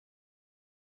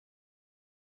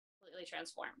completely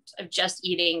transformed of just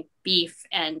eating beef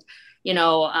and,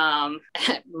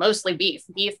 mostly beef,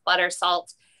 butter,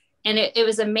 salt. And it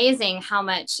was amazing how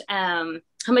much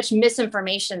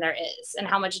misinformation there is and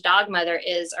how much dogma there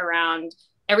is around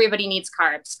everybody needs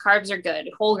carbs. Carbs are good.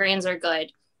 Whole grains are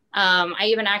good. I'm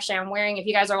wearing, if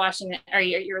you guys are watching or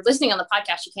you're listening on the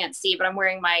podcast, you can't see, but I'm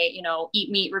wearing my, eat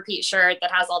meat, repeat shirt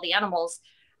that has all the animals.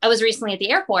 I was recently at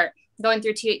the airport going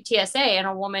through TSA and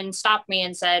a woman stopped me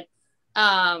and said,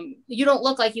 you don't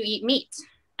look like you eat meat.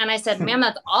 And I said, ma'am,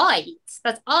 that's all I eat.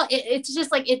 That's all. It's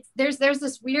just like, there's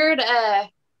this weird,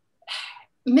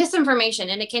 misinformation,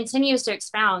 and it continues to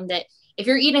expound that if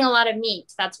you're eating a lot of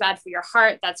meat, that's bad for your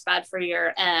heart, that's bad for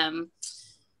your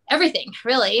everything,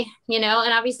 really,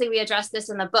 and obviously we address this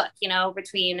in the book,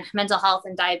 between mental health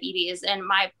and diabetes. And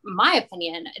my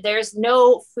opinion, there's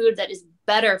no food that is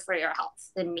better for your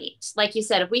health than meat. Like you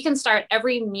said, if we can start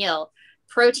every meal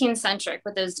protein centric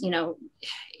with those,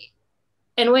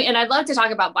 and I'd love to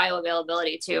talk about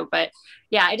bioavailability too, but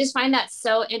yeah, I just find that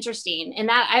so interesting. And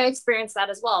that I experienced that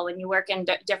as well when you work in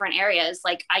different areas.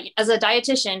 Like as a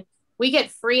dietitian, we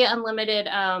get free unlimited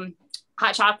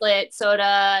hot chocolate,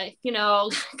 soda,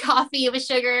 coffee with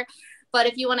sugar. But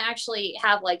if you want to actually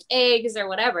have like eggs or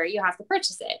whatever, you have to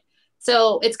purchase it.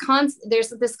 So there's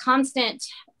this constant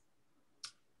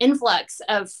influx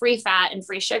of free fat and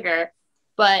free sugar.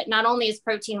 But not only is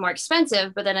protein more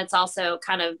expensive, but then it's also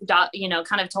kind of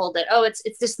told that, oh, it's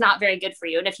just not very good for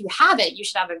you. And if you have it, you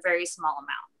should have a very small amount.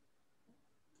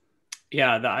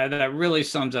 Yeah, that really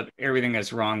sums up everything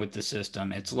that's wrong with the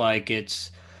system. It's like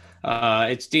it's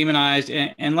demonized,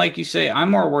 and like you say, I'm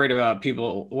more worried about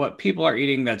what people are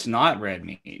eating that's not red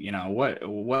meat.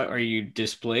 What are you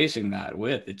displacing that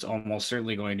with? It's almost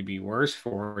certainly going to be worse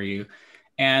for you,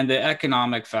 and the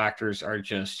economic factors are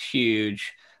just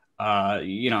huge.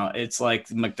 It's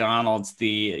like McDonald's,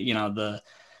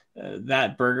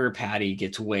 that burger patty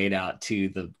gets weighed out to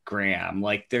the gram.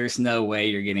 Like there's no way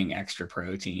you're getting extra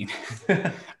protein.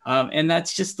 And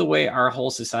that's just the way our whole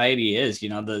society is.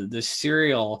 The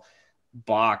cereal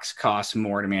box costs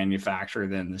more to manufacture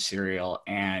than the cereal.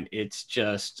 And it's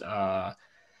just, and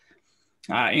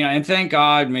thank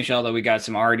God, Michelle, that we got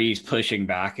some RDs pushing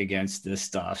back against this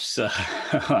stuff. So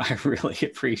I really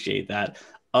appreciate that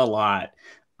a lot.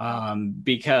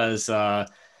 Because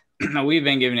we've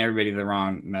been giving everybody the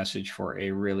wrong message for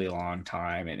a really long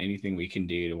time, and anything we can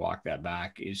do to walk that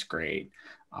back is great.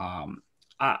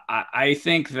 I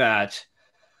think that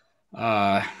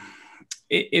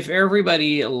if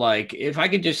everybody, if I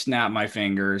could just snap my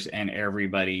fingers and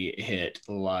everybody hit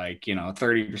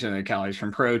 30% of the calories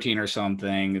from protein or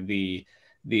something, the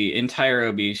entire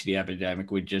obesity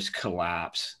epidemic would just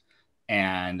collapse.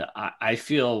 And I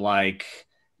feel like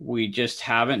we just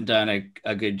haven't done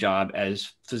a good job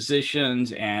as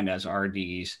physicians and as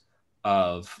RDs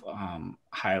of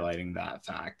highlighting that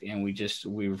fact. And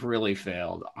we've really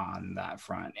failed on that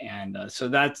front. And so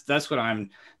that's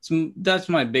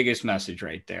my biggest message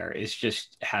right there, is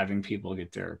just having people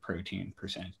get their protein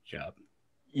percentage up.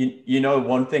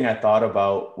 One thing I thought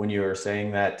about when you were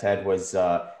saying that, Ted, was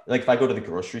if I go to the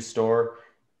grocery store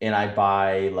and I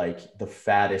buy like the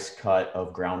fattest cut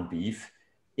of ground beef,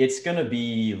 it's going to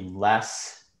be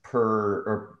less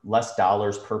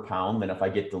dollars per pound than if I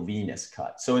get the leanest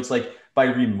cut. So it's like by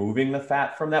removing the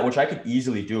fat from that, which I could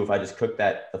easily do if I just cook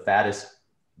the fattest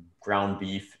ground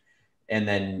beef and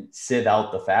then sieve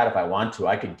out the fat. If I want to,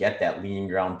 I could get that lean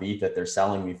ground beef that they're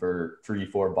selling me for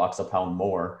 $3-4 a pound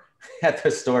more at the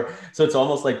store. So it's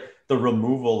almost like the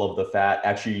removal of the fat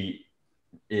actually,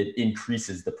 it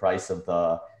increases the price of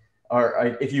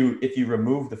if you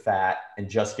remove the fat and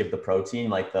just give the protein,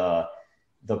 like the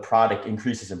product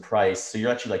increases in price. So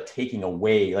you're actually like taking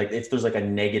away, there's like a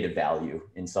negative value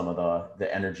in some of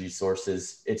the energy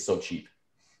sources. It's so cheap.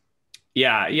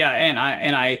 Yeah. And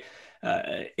I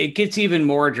it gets even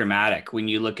more dramatic when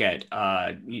you look at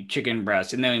chicken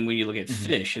breast, and then when you look at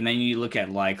fish, and then you look at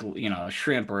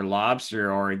shrimp or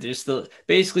lobster, or just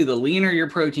basically the leaner your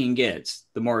protein gets,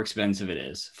 the more expensive it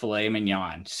is. Filet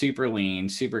mignon, super lean,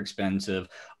 super expensive,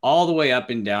 all the way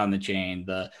up and down the chain.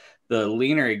 The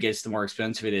leaner it gets, the more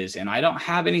expensive it is. And I don't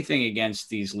have anything against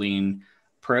these lean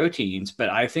proteins, but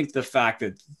I think the fact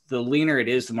that the leaner it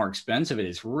is, the more expensive it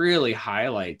is, really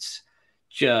highlights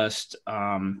just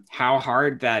how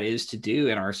hard that is to do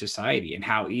in our society, and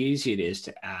how easy it is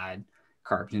to add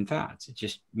carbs and fats. It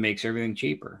just makes everything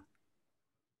cheaper.